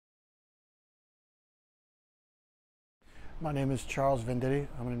My name is Charles Venditti.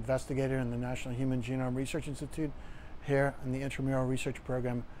 I'm an investigator in the National Human Genome Research Institute here in the Intramural Research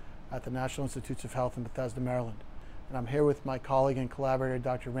Program at the National Institutes of Health in Bethesda, Maryland. And I'm here with my colleague and collaborator,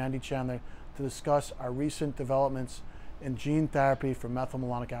 Dr. Randy Chandler, to discuss our recent developments in gene therapy for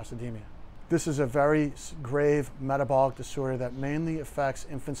methylmalonic acidemia. This is a very grave metabolic disorder that mainly affects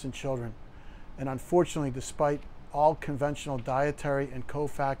infants and children. And unfortunately, despite all conventional dietary and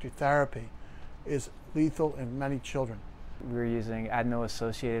cofactor therapy, is lethal in many children. We're using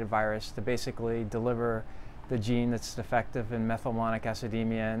adeno-associated virus to basically deliver the gene that's defective in methylmalonic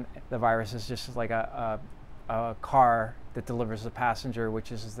acidemia, and the virus is just like a car that delivers the passenger,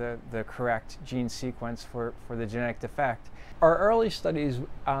 which is the correct gene sequence for the genetic defect. Our early studies,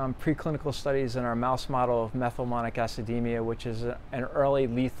 preclinical studies in our mouse model of methylmalonic acidemia, which is an early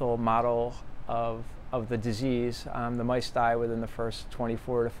lethal model of the disease, the mice die within the first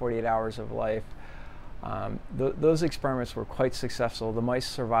 24 to 48 hours of life. Those experiments were quite successful. The mice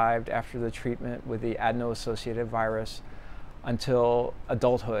survived after the treatment with the adeno-associated virus until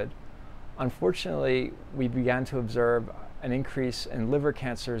adulthood. Unfortunately, we began to observe an increase in liver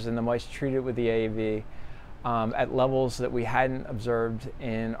cancers in the mice treated with the AAV at levels that we hadn't observed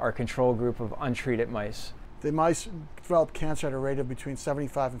in our control group of untreated mice. The mice developed cancer at a rate of between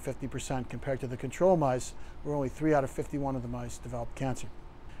 75 and 50% compared to the control mice, where only 3 out of 51 of the mice developed cancer.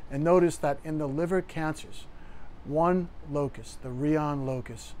 And notice that in the liver cancers, one locus, the rheon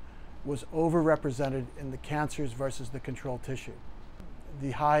locus, was overrepresented in the cancers versus the control tissue.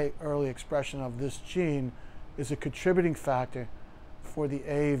 The high early expression of this gene is a contributing factor for the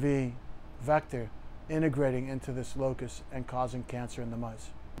AAV vector integrating into this locus and causing cancer in the mice.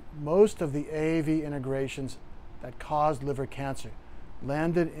 Most of the AAV integrations that caused liver cancer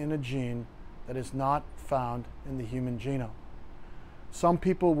landed in a gene that is not found in the human genome. Some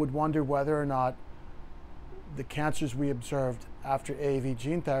people would wonder whether or not the cancers we observed after AAV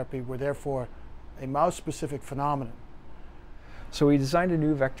gene therapy were therefore a mouse-specific phenomenon. So we designed a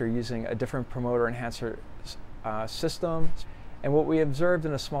new vector using a different promoter enhancer system. And what we observed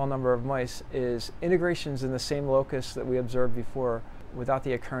in a small number of mice is integrations in the same locus that we observed before without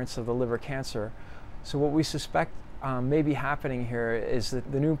the occurrence of the liver cancer. So what we suspect may be happening here is that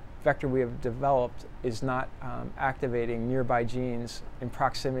the new vector we have developed is not activating nearby genes in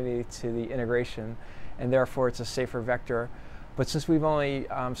proximity to the integration, and therefore it's a safer vector. But since we've only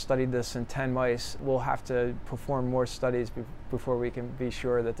studied this in 10 mice, we'll have to perform more studies before we can be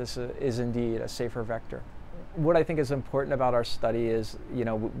sure that this is indeed a safer vector. What I think is important about our study is,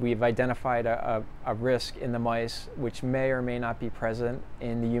 we've identified a risk in the mice which may or may not be present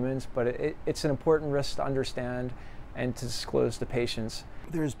in the humans, but it's an important risk to understand and to disclose to patients.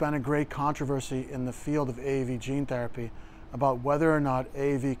 There's been a great controversy in the field of AAV gene therapy about whether or not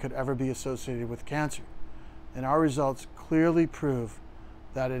AAV could ever be associated with cancer. And our results clearly prove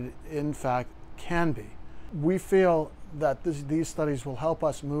that it in fact can be. We feel that these studies will help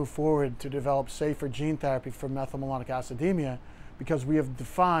us move forward to develop safer gene therapy for methylmalonic acidemia, because we have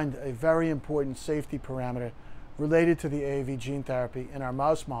defined a very important safety parameter related to the AAV gene therapy in our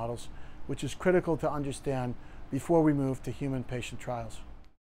mouse models, which is critical to understand before we move to human patient trials.